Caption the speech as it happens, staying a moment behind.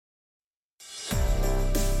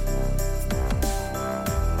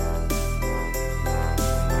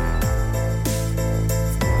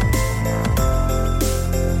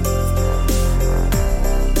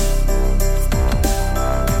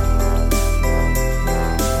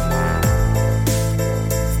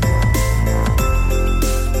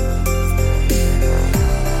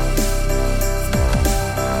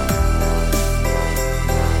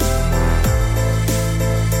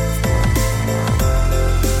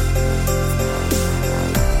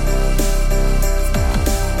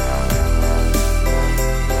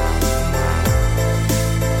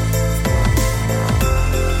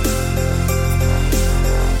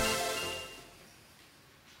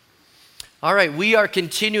All right, we are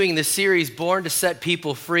continuing the series, Born to Set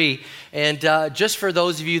People Free. And just for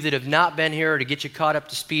those of you that have not been here or to get you caught up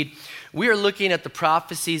to speed, we are looking at the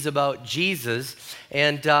prophecies about Jesus.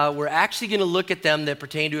 And we're actually going to look at them that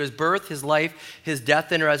pertain to his birth, his life, his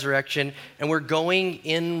death, and resurrection. And we're going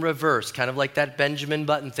in reverse, kind of like that Benjamin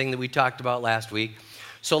Button thing that we talked about last week.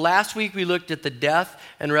 So last week we looked at the death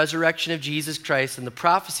and resurrection of Jesus Christ and the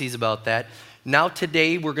prophecies about that. Now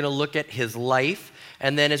today we're going to look at his life.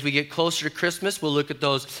 And then as we get closer to Christmas, we'll look at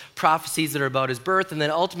those prophecies that are about his birth. And then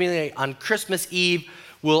ultimately on Christmas Eve,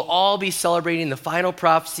 we'll all be celebrating the final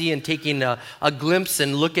prophecy and taking a glimpse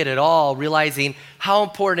and look at it all, realizing how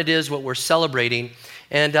important it is what we're celebrating.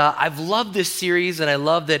 And I've loved this series, and I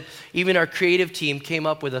love that even our creative team came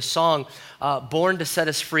up with a song, Born to Set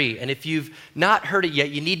Us Free. And if you've not heard it yet,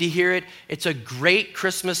 you need to hear it. It's a great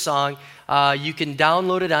Christmas song. You can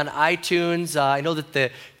download it on iTunes. I know that the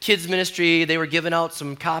kids ministry, they were giving out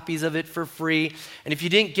some copies of it for free. And if you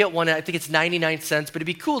didn't get one, I think it's 99 cents. But it'd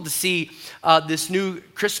be cool to see this new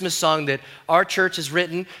Christmas song that our church has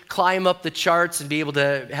written climb up the charts and be able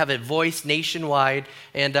to have it voiced nationwide.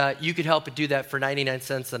 And you could help it do that for 99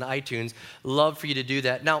 cents on iTunes. Love for you to do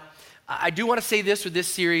that. Now, I do want to say this with this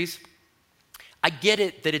series. I get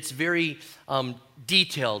it that it's very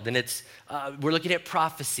detailed, and we're looking at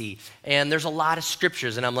prophecy, and there's a lot of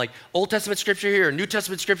scriptures, and I'm like, Old Testament scripture here, New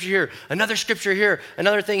Testament scripture here, another scripture here,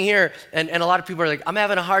 another thing here, and a lot of people are like, I'm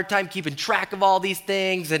having a hard time keeping track of all these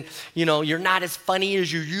things, and you're not as funny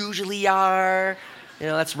as you usually are.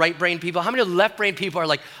 That's right-brain people. How many left-brain people are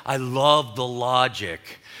like, I love the logic?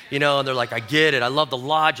 And they're like, I get it. I love the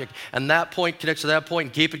logic. And that point connects to that point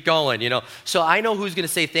and keep it going, So I know who's going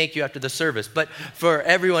to say thank you after the service. But for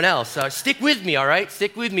everyone else, stick with me, all right?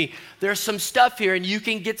 Stick with me. There's some stuff here, and you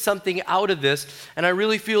can get something out of this. And I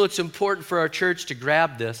really feel it's important for our church to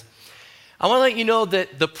grab this. I want to let you know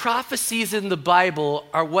that the prophecies in the Bible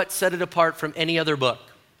are what set it apart from any other book.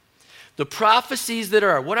 The prophecies that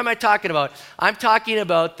are, what am I talking about? I'm talking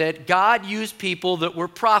about that God used people that were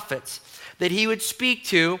prophets, that he would speak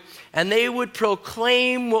to, and they would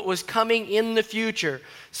proclaim what was coming in the future,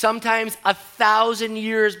 sometimes 1,000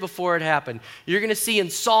 years before it happened. You're going to see in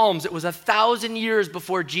Psalms, it was 1,000 years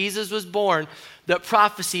before Jesus was born that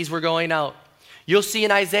prophecies were going out. You'll see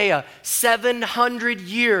in Isaiah, 700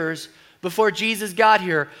 years before Jesus got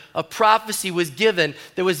here, a prophecy was given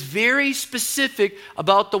that was very specific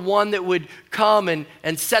about the one that would come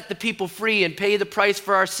and set the people free and pay the price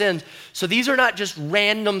for our sins. So these are not just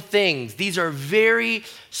random things. These are very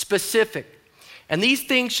specific. And these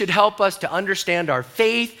things should help us to understand our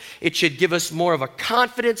faith. It should give us more of a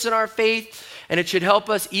confidence in our faith. And it should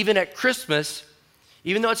help us even at Christmas,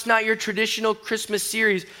 even though it's not your traditional Christmas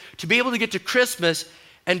series, to be able to get to Christmas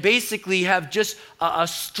and basically have just a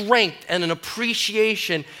strength and an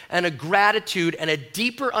appreciation and a gratitude and a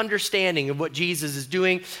deeper understanding of what Jesus is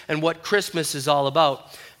doing and what Christmas is all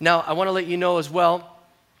about. Now, I want to let you know as well,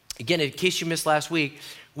 again, in case you missed last week,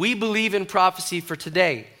 we believe in prophecy for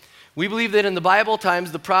today. We believe that in the Bible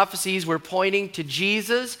times, the prophecies were pointing to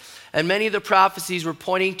Jesus, and many of the prophecies were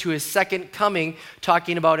pointing to his second coming,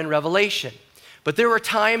 talking about in Revelation. But there were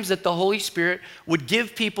times that the Holy Spirit would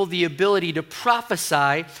give people the ability to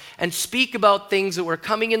prophesy and speak about things that were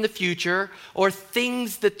coming in the future or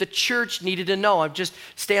things that the church needed to know. It just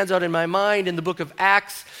stands out in my mind in the book of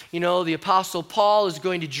Acts, the Apostle Paul is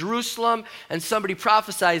going to Jerusalem and somebody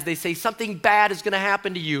prophesies. They say something bad is going to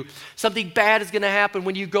happen to you. Something bad is going to happen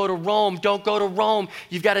when you go to Rome. Don't go to Rome.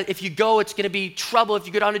 If you go, it's going to be trouble. If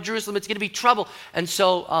you go down to Jerusalem, it's going to be trouble. And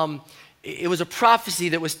so, it was a prophecy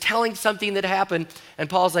that was telling something that happened, and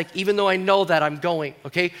Paul's like, even though I know that, I'm going,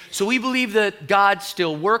 okay? So we believe that God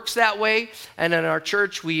still works that way, and in our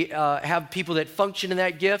church, we have people that function in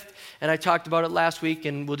that gift, and I talked about it last week,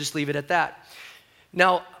 and we'll just leave it at that.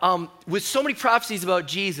 Now, with so many prophecies about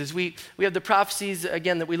Jesus, we have the prophecies,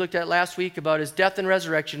 again, that we looked at last week about his death and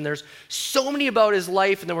resurrection. There's so many about his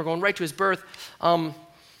life, and then we're going right to his birth. I'm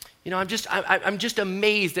just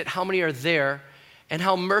amazed at how many are there, and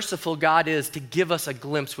how merciful God is to give us a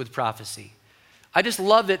glimpse with prophecy. I just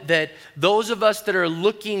love it that those of us that are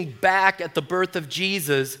looking back at the birth of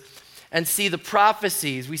Jesus and see the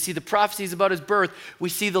prophecies, we see the prophecies about his birth, we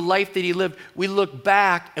see the life that he lived, we look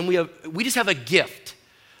back and we just have a gift.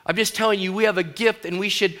 I'm just telling you, we have a gift, and we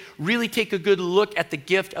should really take a good look at the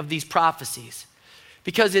gift of these prophecies.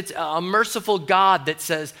 Because it's a merciful God that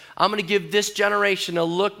says, I'm going to give this generation a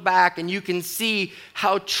look back, and you can see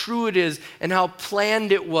how true it is and how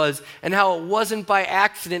planned it was and how it wasn't by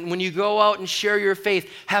accident. When you go out and share your faith,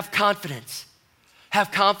 have confidence.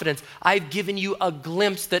 Have confidence. I've given you a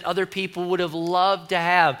glimpse that other people would have loved to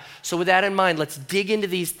have. So with that in mind, let's dig into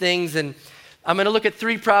these things. And I'm going to look at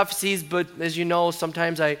 3 prophecies, but as you know,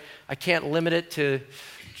 sometimes I can't limit it to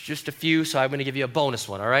just a few, so I'm going to give you a bonus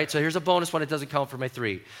one, all right? So here's a bonus one. It doesn't count for my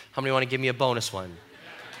 3. How many want to give me a bonus one?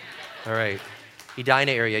 All right.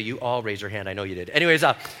 Edina area, you all raise your hand. I know you did. Anyways,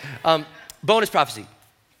 bonus prophecy.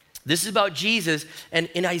 This is about Jesus, and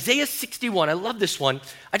in Isaiah 61, I love this one.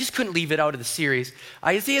 I just couldn't leave it out of the series.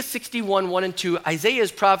 Isaiah 61, 1 and 2, Isaiah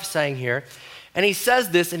is prophesying here, and he says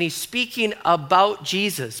this, and he's speaking about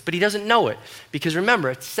Jesus, but he doesn't know it, because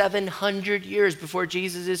remember, it's 700 years before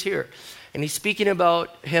Jesus is here. And he's speaking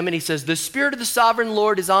about him, and he says, "The Spirit of the Sovereign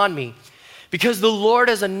Lord is on me, because the Lord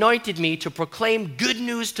has anointed me to proclaim good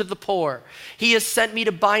news to the poor. He has sent me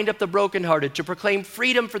to bind up the brokenhearted, to proclaim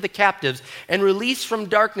freedom for the captives and release from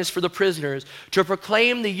darkness for the prisoners, to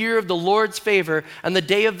proclaim the year of the Lord's favor and the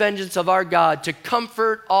day of vengeance of our God, to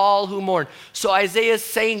comfort all who mourn." So Isaiah is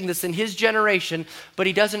saying this in his generation, but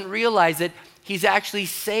he doesn't realize it. He's actually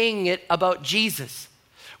saying it about Jesus.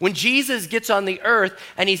 When Jesus gets on the earth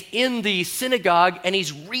and he's in the synagogue and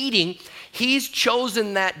he's reading, he's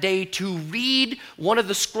chosen that day to read one of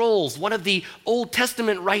the scrolls, one of the Old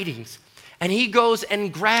Testament writings. And he goes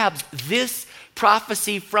and grabs this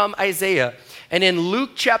prophecy from Isaiah. And in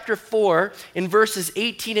Luke chapter 4, in verses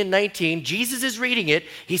 18 and 19, Jesus is reading it.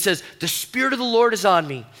 He says, "The Spirit of the Lord is on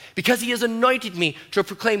me, because he has anointed me to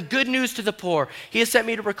proclaim good news to the poor. He has sent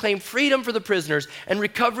me to proclaim freedom for the prisoners and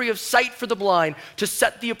recovery of sight for the blind, to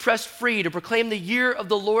set the oppressed free, to proclaim the year of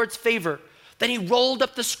the Lord's favor." Then he rolled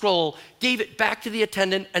up the scroll, gave it back to the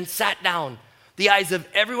attendant, and sat down. The eyes of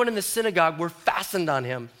everyone in the synagogue were fastened on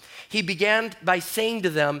him. He began by saying to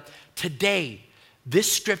them, "Today,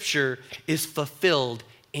 this scripture is fulfilled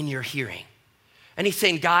in your hearing." And he's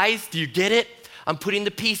saying, guys, do you get it? I'm putting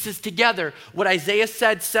the pieces together. What Isaiah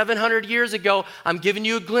said 700 years ago, I'm giving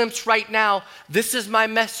you a glimpse right now. This is my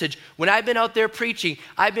message. When I've been out there preaching,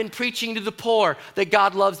 I've been preaching to the poor that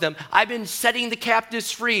God loves them. I've been setting the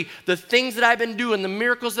captives free. The things that I've been doing, the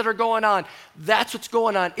miracles that are going on, that's what's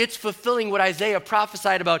going on. It's fulfilling what Isaiah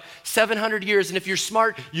prophesied about 700 years. And if you're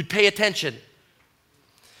smart, you'd pay attention.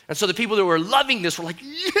 And so the people that were loving this were like,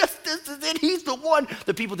 "Yes, this is it. He's the one."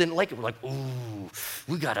 The people didn't like it. We're like, "Ooh,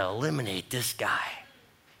 we got to eliminate this guy."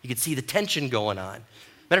 You could see the tension going on.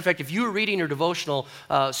 Matter of fact, if you were reading your devotional,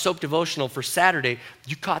 soap devotional for Saturday,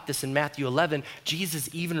 you caught this in Matthew 11. Jesus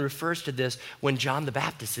even refers to this when John the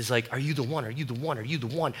Baptist is like, "Are you the one? Are you the one? Are you the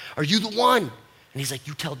one? Are you the one?" And he's like,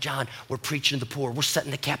 "You tell John, we're preaching to the poor. We're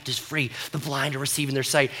setting the captives free. The blind are receiving their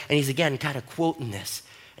sight." And he's again kind of quoting this.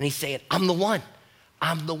 And he's saying, "I'm the one.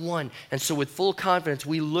 I'm the one." And so with full confidence,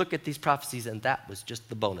 we look at these prophecies, and that was just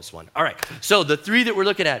the bonus one. All right, so the 3 that we're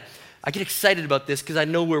looking at, I get excited about this because I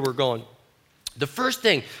know where we're going. The first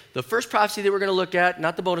prophecy that we're going to look at,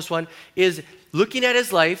 not the bonus one, is looking at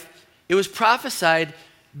his life. It was prophesied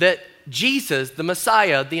that Jesus, the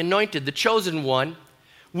Messiah, the anointed, the chosen one,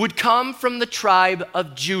 would come from the tribe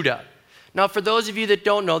of Judah. Now, for those of you that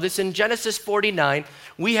don't know this, in Genesis 49,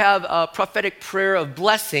 we have a prophetic prayer of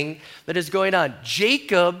blessing that is going on.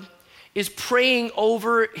 Jacob is praying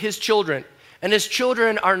over his children, and his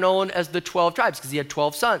children are known as the 12 tribes because he had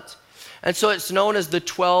 12 sons. And so it's known as the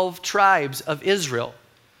 12 tribes of Israel.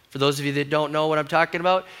 For those of you that don't know what I'm talking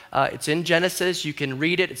about, it's in Genesis. You can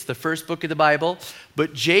read it. It's the first book of the Bible.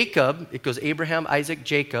 But Jacob, it goes Abraham, Isaac,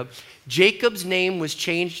 Jacob. Jacob's name was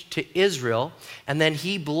changed to Israel, and then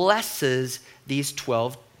he blesses these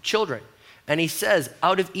 12 children. And he says,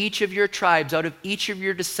 out of each of your tribes, out of each of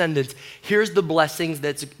your descendants, here's the blessings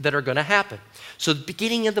that are going to happen. So the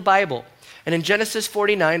beginning of the Bible. And in Genesis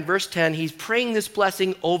 49, verse 10, he's praying this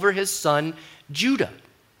blessing over his son, Judah.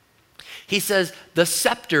 He says, "The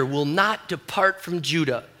scepter will not depart from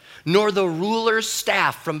Judah, nor the ruler's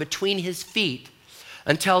staff from between his feet,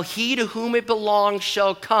 until he to whom it belongs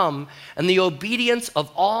shall come, and the obedience of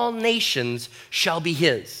all nations shall be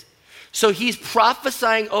his." So he's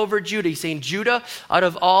prophesying over Judah. He's saying, Judah, out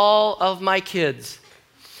of all of my kids,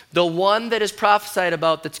 the one that is prophesied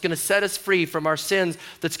about that's going to set us free from our sins,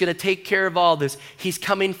 that's going to take care of all this, he's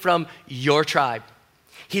coming from your tribe.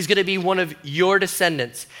 He's going to be one of your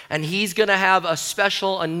descendants, and he's going to have a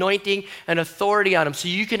special anointing and authority on him. So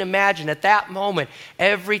you can imagine at that moment,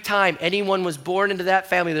 every time anyone was born into that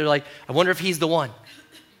family, they're like, I wonder if he's the one.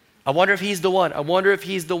 I wonder if he's the one. I wonder if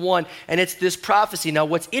he's the one. And it's this prophecy. Now,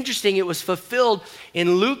 what's interesting, it was fulfilled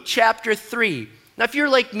in Luke chapter 3. Now, if you're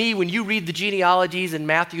like me, when you read the genealogies in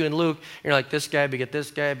Matthew and Luke, you're like, this guy beget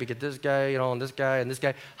this guy, beget this guy, and this guy, and this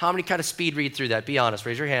guy. How many kind of speed read through that? Be honest.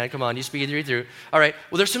 Raise your hand. Come on, you speed read through. All right.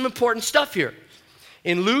 Well, there's some important stuff here.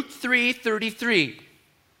 In Luke 3:33,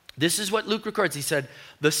 this is what Luke records. He said,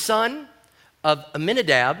 the son of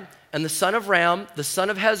Amminadab and the son of Ram, the son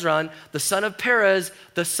of Hezron, the son of Perez,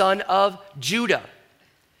 the son of Judah.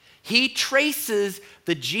 He traces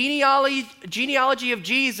the genealogy of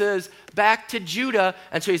Jesus back to Judah.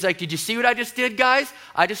 And so he's like, did you see what I just did, guys?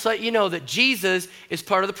 I just let you know that Jesus is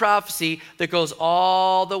part of the prophecy that goes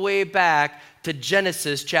all the way back to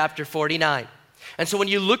Genesis chapter 49. And so when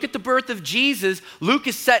you look at the birth of Jesus, Luke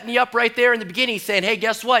is setting you up right there in the beginning, saying, hey,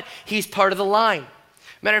 guess what? He's part of the line.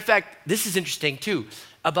 Matter of fact, this is interesting too,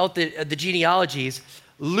 about the genealogies.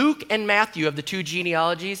 Luke and Matthew have the two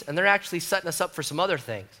genealogies, and they're actually setting us up for some other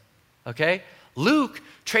things, okay? Luke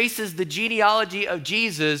traces the genealogy of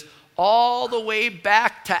Jesus all the way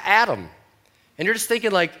back to Adam. And you're just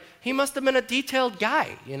thinking like, he must have been a detailed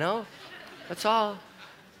guy, you know? That's all.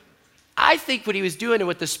 I think what he was doing and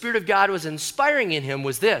what the Spirit of God was inspiring in him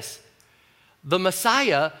was this. The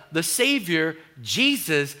Messiah, the Savior,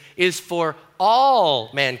 Jesus, is for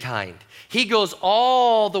all mankind. He goes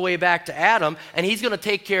all the way back to Adam, and he's going to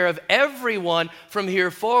take care of everyone from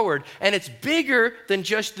here forward. And it's bigger than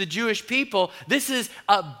just the Jewish people. This is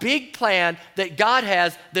a big plan that God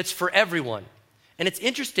has that's for everyone. And it's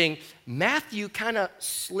interesting, Matthew kind of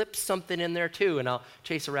slips something in there too, and I'll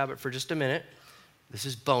chase a rabbit for just a minute. This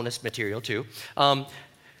is bonus material too.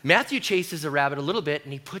 Matthew chases a rabbit a little bit,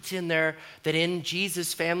 and he puts in there that in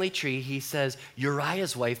Jesus' family tree, he says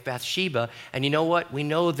Uriah's wife, Bathsheba. And you know what? We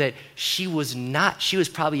know that she was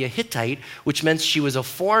probably a Hittite, which meant she was a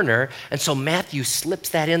foreigner. And so Matthew slips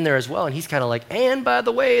that in there as well. And he's kind of like, and by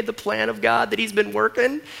the way, the plan of God that he's been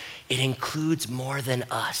working, it includes more than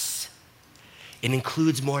us. It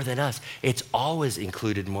includes more than us. It's always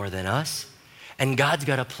included more than us. And God's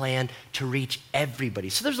got a plan to reach everybody.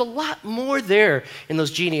 So there's a lot more there in those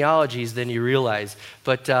genealogies than you realize.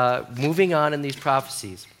 But moving on in these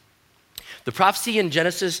prophecies. The prophecy in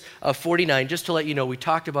Genesis 49, just to let you know, we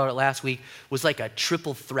talked about it last week, was like a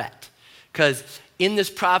triple threat. Because in this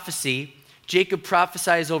prophecy, Jacob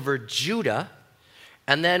prophesies over Judah.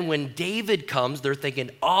 And then when David comes, they're thinking,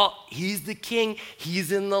 oh, he's the king.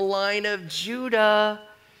 He's in the line of Judah.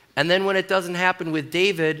 And then when it doesn't happen with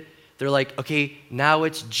David, they're like, okay, now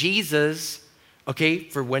it's Jesus, okay,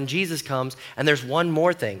 for when Jesus comes. And there's one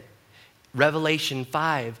more thing. Revelation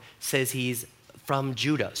 5 says he's from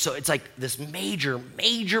Judah. So it's like this major,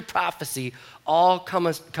 major prophecy all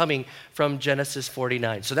coming from Genesis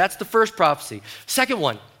 49. So that's the first prophecy. Second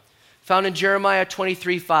one, found in Jeremiah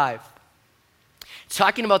 23:5. It's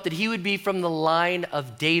talking about that he would be from the line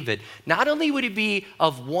of David. Not only would he be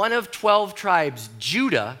of one of 12 tribes,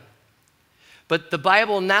 Judah, but the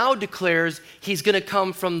Bible now declares he's going to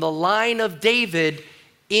come from the line of David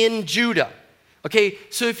in Judah. Okay,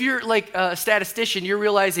 so if you're like a statistician, you're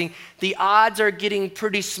realizing the odds are getting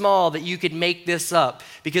pretty small that you could make this up,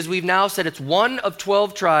 because we've now said it's one of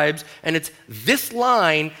 12 tribes, and it's this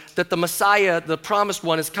line that the Messiah, the promised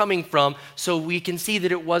one, is coming from, so we can see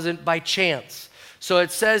that it wasn't by chance. So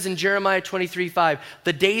it says in Jeremiah 23:5,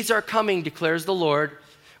 the days are coming, declares the Lord,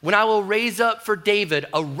 when I will raise up for David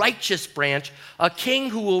a righteous branch, a king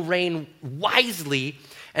who will reign wisely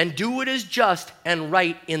and do what is just and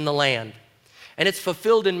right in the land. And it's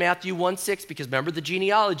fulfilled in Matthew 1:6, because remember the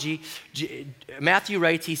genealogy. Matthew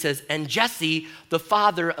writes, he says, and Jesse, the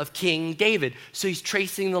father of King David. So he's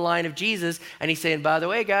tracing the line of Jesus, and he's saying, by the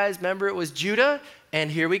way, guys, remember it was Judah, and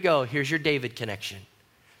here we go. Here's your David connection.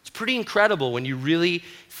 It's pretty incredible when you really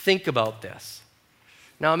think about this.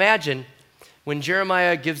 Now imagine, when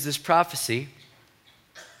Jeremiah gives this prophecy,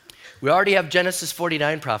 we already have Genesis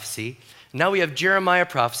 49 prophecy. Now we have Jeremiah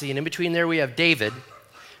prophecy, and in between there we have David.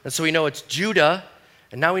 And so we know it's Judah,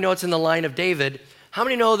 and now we know it's in the line of David. How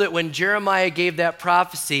many know that when Jeremiah gave that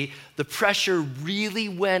prophecy, the pressure really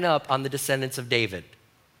went up on the descendants of David?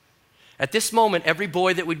 At this moment, every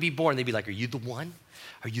boy that would be born, they'd be like, are you the one?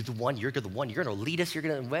 Are you the one? You're the one. You're going to lead us.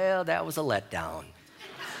 Well, that was a letdown.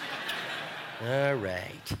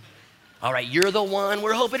 All right, you're the one.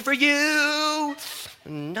 We're hoping for you.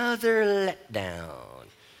 Another letdown.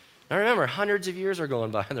 Now remember, hundreds of years are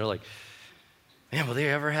going by, and they're like, man, will they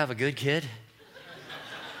ever have a good kid?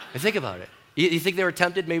 And think about it. You think they were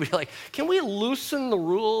tempted maybe like, can we loosen the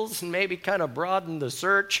rules and maybe kind of broaden the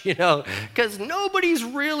search, Because nobody's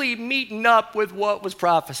really meeting up with what was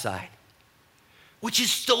prophesied. Which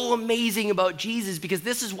is so amazing about Jesus, because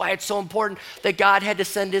this is why it's so important that God had to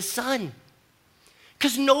send his son.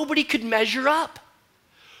 Because nobody could measure up.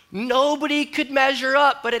 Nobody could measure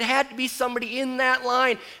up, but it had to be somebody in that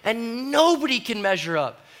line, and nobody can measure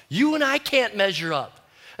up. You and I can't measure up.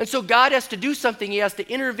 And so God has to do something. He has to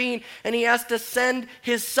intervene, and he has to send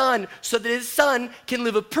his son so that his son can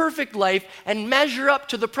live a perfect life and measure up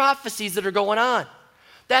to the prophecies that are going on.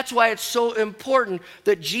 That's why it's so important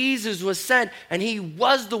that Jesus was sent, and he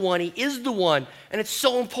was the one, he is the one, and it's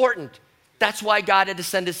so important. That's why God had to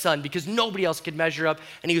send his son, because nobody else could measure up,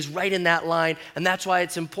 and he was right in that line, and that's why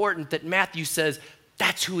it's important that Matthew says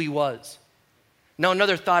that's who he was. Now,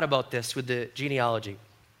 another thought about this with the genealogy.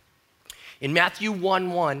 In Matthew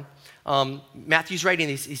 1:1, Matthew's writing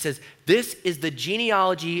this. He says, this is the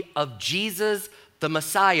genealogy of Jesus, the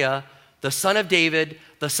Messiah, the son of David,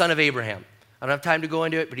 the son of Abraham. I don't have time to go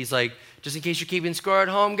into it, but he's like, just in case you're keeping score at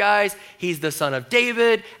home, guys, he's the son of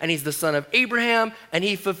David, and he's the son of Abraham, and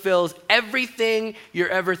he fulfills everything you're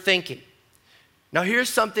ever thinking. Now, here's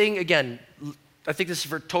something, again, I think this is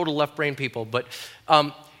for total left brain people, but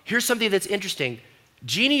here's something that's interesting.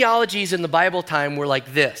 Genealogies in the Bible time were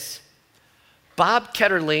like this. Bob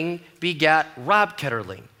Ketterling begat Rob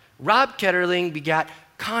Ketterling. Rob Ketterling begat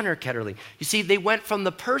Connor Ketterling. You see, they went from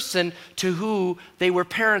the person to who they were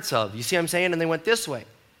parents of. You see what I'm saying? And they went this way.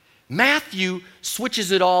 Matthew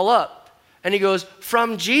switches it all up. And he goes,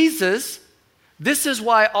 from Jesus, this is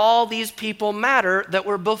why all these people matter that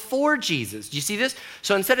were before Jesus. Do you see this?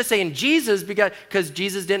 So instead of saying Jesus, because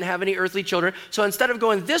Jesus didn't have any earthly children, so instead of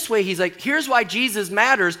going this way, he's like, here's why Jesus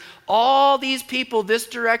matters. All these people this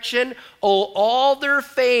direction owe all their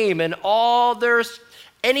fame and all their,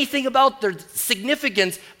 anything about their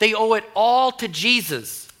significance, they owe it all to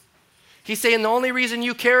Jesus. He's saying the only reason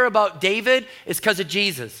you care about David is because of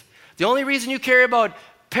Jesus. The only reason you care about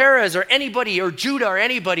Perez or anybody or Judah or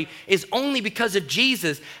anybody is only because of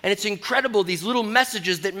Jesus. And it's incredible, these little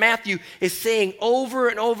messages that Matthew is saying over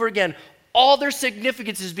and over again. All their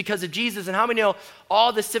significance is because of Jesus. And how many know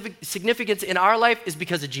all the significance in our life is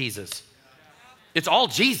because of Jesus? It's all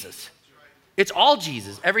Jesus. It's all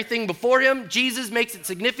Jesus. Everything before him, Jesus makes it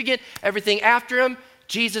significant. Everything after him,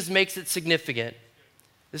 Jesus makes it significant.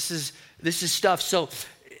 This is stuff. So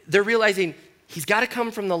they're realizing he's got to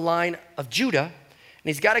come from the line of Judah, and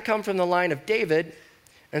he's got to come from the line of David.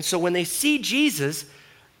 And so when they see Jesus,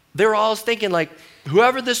 they're all thinking like,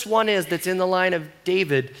 whoever this one is that's in the line of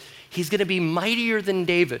David, he's going to be mightier than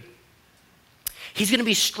David. He's going to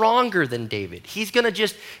be stronger than David. He's going to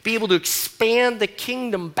just be able to expand the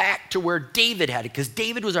kingdom back to where David had it, because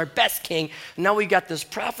David was our best king. And now we've got this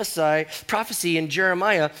prophecy in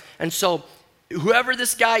Jeremiah. And so whoever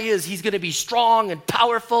this guy is, he's going to be strong and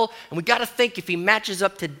powerful. And we got to think if he matches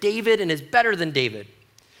up to David and is better than David.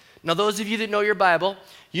 Now, those of you that know your Bible,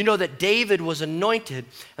 you know that David was anointed.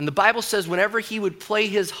 And the Bible says whenever he would play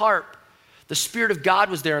his harp, the Spirit of God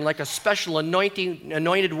was there in like a special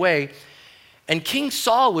anointed way. And King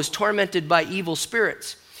Saul was tormented by evil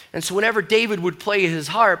spirits. And so whenever David would play his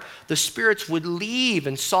harp, the spirits would leave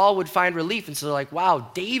and Saul would find relief. And so they're like,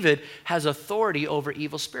 wow, David has authority over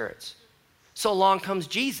evil spirits. So along comes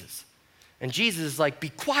Jesus. And Jesus is like, be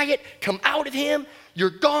quiet, come out of him, you're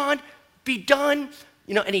gone, be done.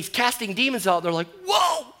 You know, and he's casting demons out. They're like,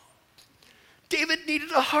 whoa, David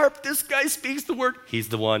needed a harp. This guy speaks the word. He's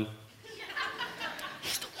the one.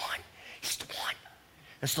 He's the one. He's the one.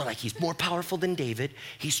 And so like, he's more powerful than David.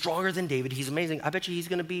 He's stronger than David. He's amazing. I bet you he's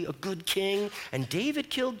going to be a good king. And David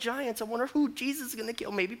killed giants. I wonder who Jesus is going to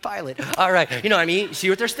kill. Maybe Pilate. All right. You know what I mean? See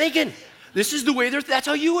what they're thinking? This is the way that's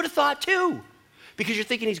how you would have thought too. Because you're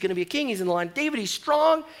thinking he's going to be a king. He's in the line of David. He's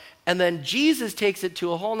strong. And then Jesus takes it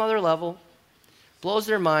to a whole nother level, blows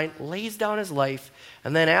their mind, lays down his life.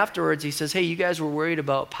 And then afterwards he says, hey, you guys were worried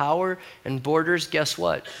about power and borders. Guess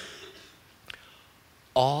what?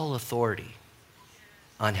 All authority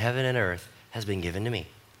on heaven and earth has been given to me.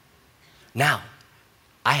 Now,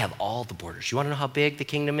 I have all the borders. You want to know how big the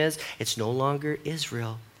kingdom is? It's no longer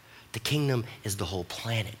Israel. The kingdom is the whole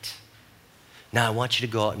planet. Now I want you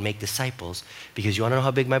to go out and make disciples, because you want to know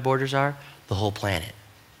how big my borders are? The whole planet.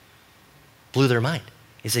 Blew their mind.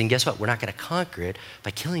 He said, and guess what? We're not going to conquer it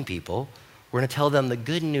by killing people. We're going to tell them the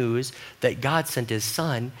good news that God sent his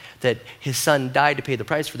son, that his son died to pay the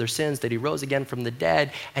price for their sins, that he rose again from the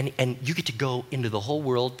dead, and you get to go into the whole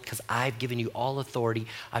world because I've given you all authority.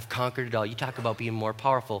 I've conquered it all. You talk about being more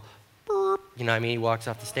powerful. You know what I mean? He walks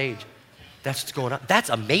off the stage. That's what's going on. That's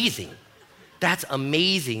amazing. That's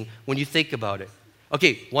amazing when you think about it.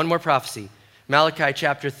 Okay, one more prophecy. Malachi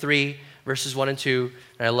chapter 3, verses 1 and 2.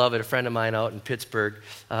 And I love it. A friend of mine out in Pittsburgh,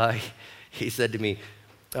 he said to me,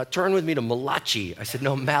 turn with me to Malachi. I said,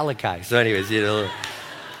 no, Malachi. So anyways,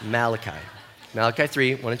 Malachi. Malachi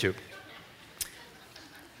 3, 1 and 2.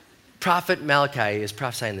 Prophet Malachi is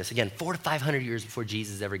prophesying this. Again, 400 to 500 years before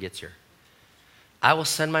Jesus ever gets here. I will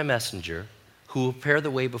send my messenger who will prepare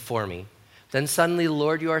the way before me. Then suddenly the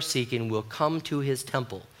Lord you are seeking will come to his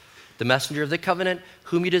temple. The messenger of the covenant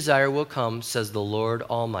whom you desire will come, says the Lord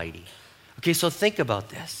Almighty. Okay, so think about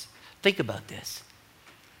this. Think about this.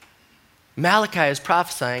 Malachi is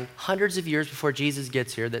prophesying hundreds of years before Jesus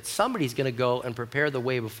gets here that somebody's going to go and prepare the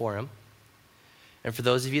way before him. And for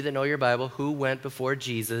those of you that know your Bible, who went before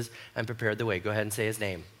Jesus and prepared the way? Go ahead and say his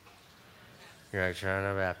name. You're like, John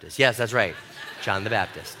the Baptist. Yes, that's right. John the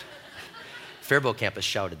Baptist. Faribault campus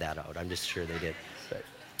shouted that out. I'm just sure they did. But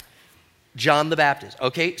John the Baptist.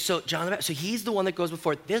 Okay, so John the Baptist. So he's the one that goes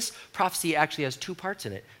before. This prophecy actually has two parts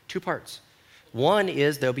in it. Two parts. One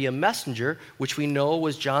is there'll be a messenger, which we know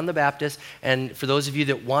was John the Baptist. And for those of you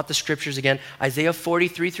that want the scriptures again, Isaiah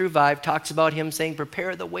 43:5 talks about him saying,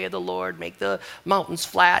 prepare the way of the Lord, make the mountains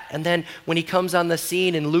flat. And then when he comes on the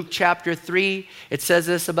scene in Luke chapter 3, it says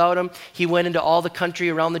this about him. He went into all the country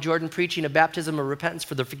around the Jordan preaching a baptism of repentance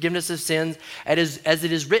for the forgiveness of sins. As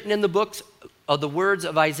it is written in the books of the words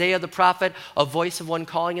of Isaiah the prophet, a voice of one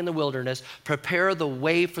calling in the wilderness, prepare the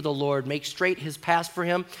way for the Lord, make straight his path for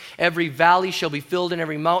him. Every valley shall be filled and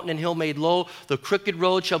every mountain and hill made low. The crooked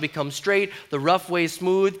road shall become straight, the rough way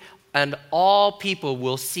smooth, and all people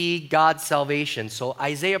will see God's salvation. So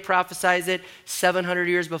Isaiah prophesies it 700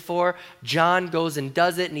 years before. John goes and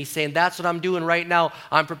does it, and he's saying, that's what I'm doing right now.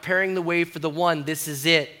 I'm preparing the way for the one. This is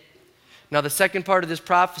it. Now, the second part of this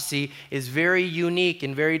prophecy is very unique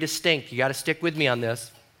and very distinct. You got to stick with me on this.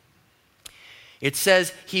 It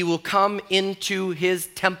says he will come into his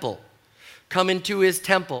temple. Come into his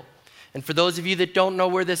temple. And for those of you that don't know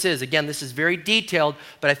where this is, again, this is very detailed,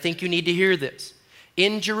 but I think you need to hear this.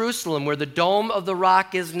 In Jerusalem, where the Dome of the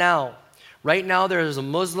Rock is now, right now there is a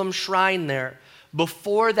Muslim shrine there.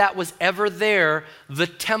 Before that was ever there, the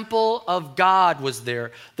temple of God was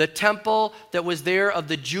there. The temple that was there of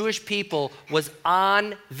the Jewish people was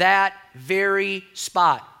on that very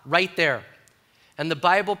spot, right there. And the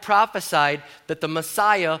Bible prophesied that the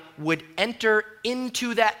Messiah would enter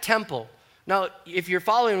into that temple. Now, if you're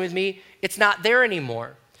following with me, it's not there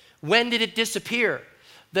anymore. When did it disappear?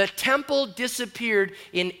 The temple disappeared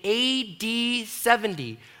in AD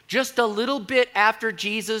 70, just a little bit after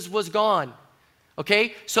Jesus was gone.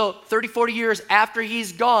 Okay, so 30, 40 years after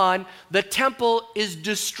he's gone, the temple is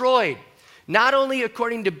destroyed. Not only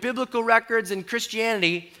according to biblical records and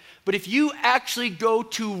Christianity, but if you actually go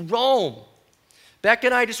to Rome. Becca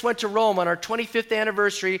and I just went to Rome on our 25th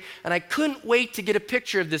anniversary, and I couldn't wait to get a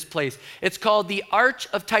picture of this place. It's called the Arch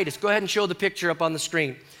of Titus. Go ahead and show the picture up on the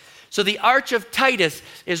screen. So the Arch of Titus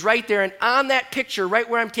is right there, and on that picture, right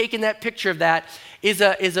where I'm taking that picture of that, is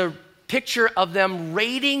a picture of them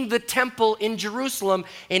raiding the temple in Jerusalem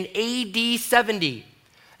in AD 70.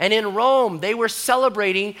 And in Rome, they were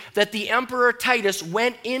celebrating that the Emperor Titus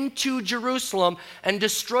went into Jerusalem and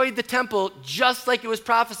destroyed the temple just like it was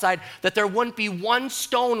prophesied, that there wouldn't be one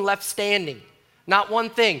stone left standing. Not one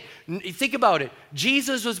thing. Think about it.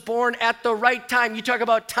 Jesus was born at the right time. You talk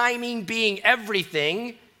about timing being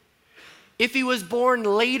everything. If he was born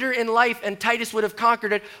later in life and Titus would have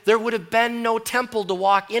conquered it, there would have been no temple to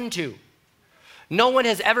walk into. No one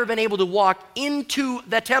has ever been able to walk into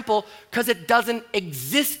the temple because it doesn't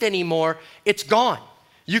exist anymore. It's gone.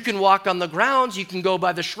 You can walk on the grounds, you can go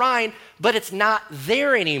by the shrine, but it's not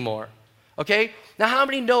there anymore. Okay? Now, how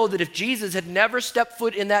many know that if Jesus had never stepped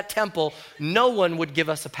foot in that temple, no one would give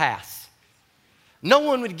us a pass? No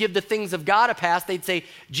one would give the things of God a pass. They'd say,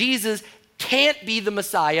 Jesus can't be the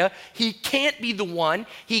Messiah. He can't be the one.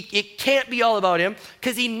 It can't be all about him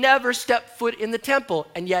because he never stepped foot in the temple,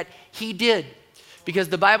 and yet he did. Because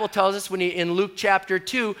the Bible tells us in Luke chapter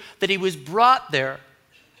 2 that he was brought there.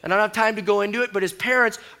 And I don't have time to go into it, but his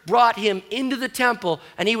parents brought him into the temple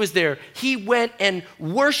and he was there. He went and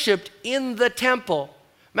worshiped in the temple.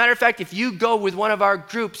 Matter of fact, if you go with one of our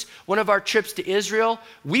groups, one of our trips to Israel,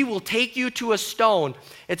 we will take you to a stone.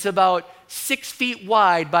 It's about 6 feet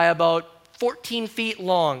wide by about 14 feet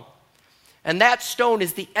long. And that stone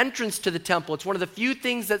is the entrance to the temple. It's one of the few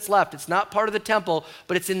things that's left. It's not part of the temple,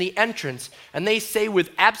 but it's in the entrance. And they say with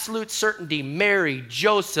absolute certainty, Mary,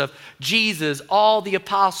 Joseph, Jesus, all the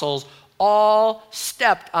apostles, all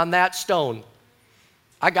stepped on that stone.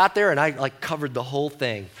 I got there and I covered the whole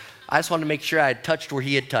thing. I just wanted to make sure I had touched where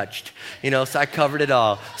he had touched, so I covered it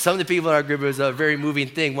all. Some of the people in our group, it was a very moving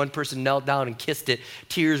thing. One person knelt down and kissed it,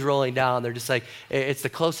 tears rolling down. They're just like, it's the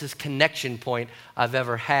closest connection point I've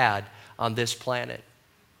ever had on this planet.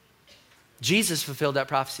 Jesus fulfilled that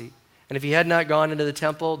prophecy. And if he had not gone into the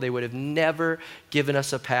temple, they would have never given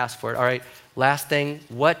us a pass for it. All right, last thing,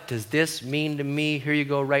 what does this mean to me? Here you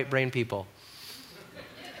go, right brain people.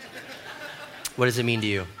 What does it mean to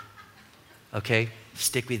you? Okay,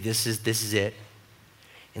 stick with this is it.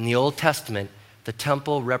 In the Old Testament, the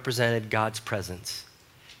temple represented God's presence.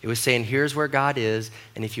 It was saying, here's where God is,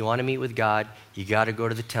 and if you want to meet with God, you got to go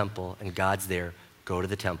to the temple, and God's there. Go to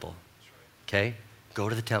the temple. Okay? Go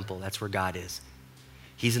to the temple. That's where God is.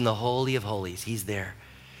 He's in the Holy of Holies. He's there.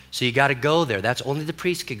 So you got to go there. That's only the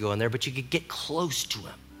priest could go in there, but you could get close to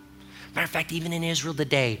him. Matter of fact, even in Israel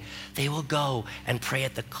today, they will go and pray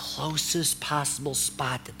at the closest possible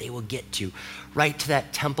spot that they will get to, right to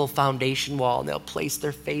that temple foundation wall, and they'll place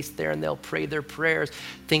their face there and they'll pray their prayers,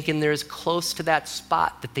 thinking they're as close to that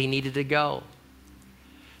spot that they needed to go.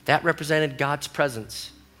 That represented God's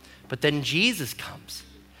presence. But then Jesus comes,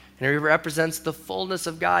 and he represents the fullness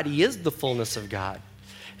of God. He is the fullness of God.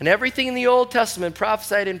 And everything in the Old Testament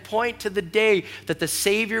prophesied and point to the day that the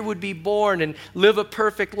Savior would be born and live a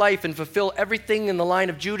perfect life and fulfill everything in the line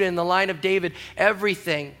of Judah and the line of David,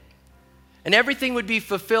 everything. And everything would be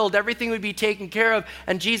fulfilled, everything would be taken care of,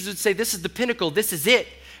 and Jesus would say, this is the pinnacle, this is it.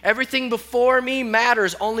 Everything before me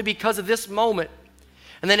matters only because of this moment.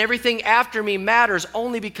 And then everything after me matters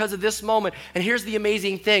only because of this moment. And here's the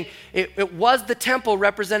amazing thing. It was the temple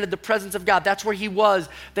represented the presence of God. That's where he was.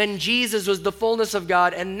 Then Jesus was the fullness of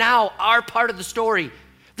God. And now our part of the story.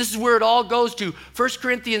 This is where it all goes to. 1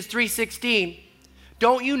 Corinthians 3:16.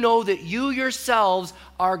 Don't you know that you yourselves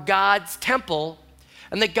are God's temple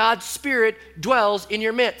and that God's Spirit dwells in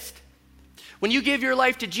your midst? When you give your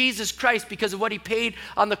life to Jesus Christ because of what he paid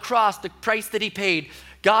on the cross, the price that he paid,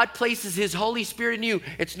 God places his Holy Spirit in you.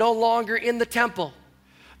 It's no longer in the temple.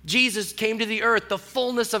 Jesus came to the earth, the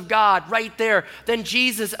fullness of God right there. Then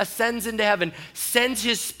Jesus ascends into heaven, sends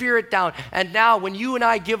his Spirit down. And now when you and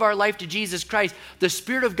I give our life to Jesus Christ, the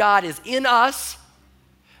Spirit of God is in us,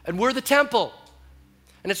 and we're the temple.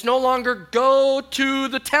 And it's no longer go to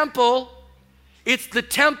the temple. It's the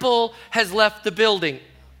temple has left the building.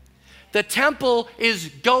 The temple is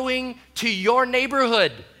going to your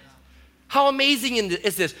neighborhood. How amazing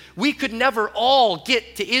is this? We could never all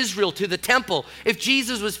get to Israel, to the temple. If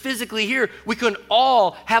Jesus was physically here, we couldn't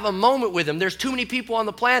all have a moment with him. There's too many people on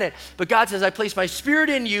the planet. But God says, I place my Spirit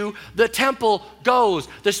in you. The temple goes.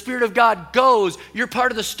 The Spirit of God goes. You're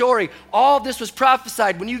part of the story. All this was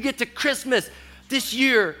prophesied. When you get to Christmas this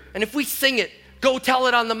year, and if we sing it, go tell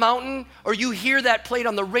it on the mountain, or you hear that played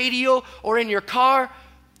on the radio or in your car,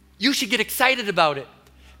 you should get excited about it.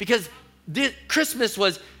 Because Christmas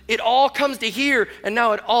was, it all comes to here, and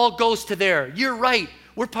now it all goes to there. You're right.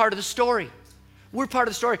 We're part of the story. We're part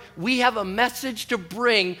of the story. We have a message to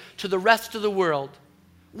bring to the rest of the world.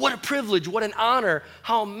 What a privilege, what an honor,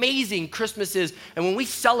 how amazing Christmas is. And when we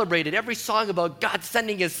celebrate it, every song about God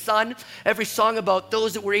sending his son, every song about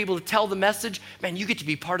those that were able to tell the message, man, you get to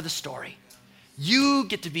be part of the story. You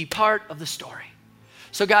get to be part of the story.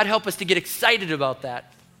 So God help us to get excited about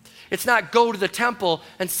that. It's not go to the temple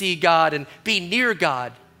and see God and be near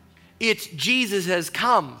God. It's Jesus has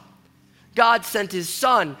come. God sent his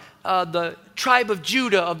son, the tribe of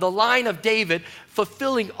Judah, of the line of David,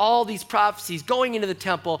 fulfilling all these prophecies, going into the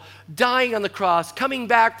temple, dying on the cross, coming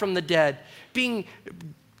back from the dead, being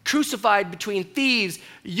crucified between thieves,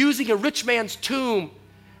 using a rich man's tomb,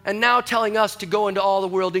 and now telling us to go into all the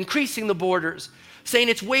world, increasing the borders, saying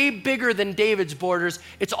it's way bigger than David's borders.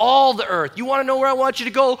 It's all the earth. You want to know where I want you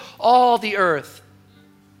to go? All the earth.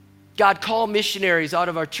 God, call missionaries out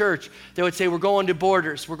of our church. They would say, we're going to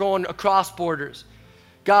borders. We're going across borders.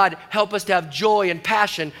 God, help us to have joy and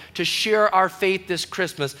passion to share our faith this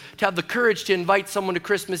Christmas, to have the courage to invite someone to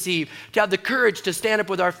Christmas Eve, to have the courage to stand up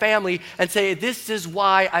with our family and say, this is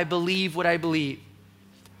why I believe what I believe.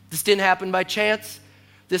 This didn't happen by chance.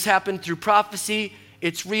 This happened through prophecy.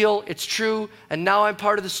 It's real, it's true, and now I'm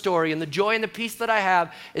part of the story. And the joy and the peace that I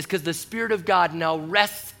have is because the Spirit of God now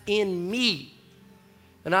rests in me.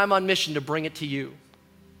 And I'm on mission to bring it to you.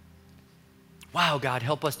 Wow, God,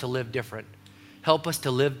 help us to live different. Help us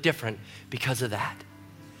to live different because of that.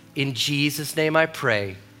 In Jesus' name I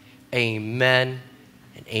pray, amen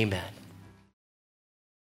and amen.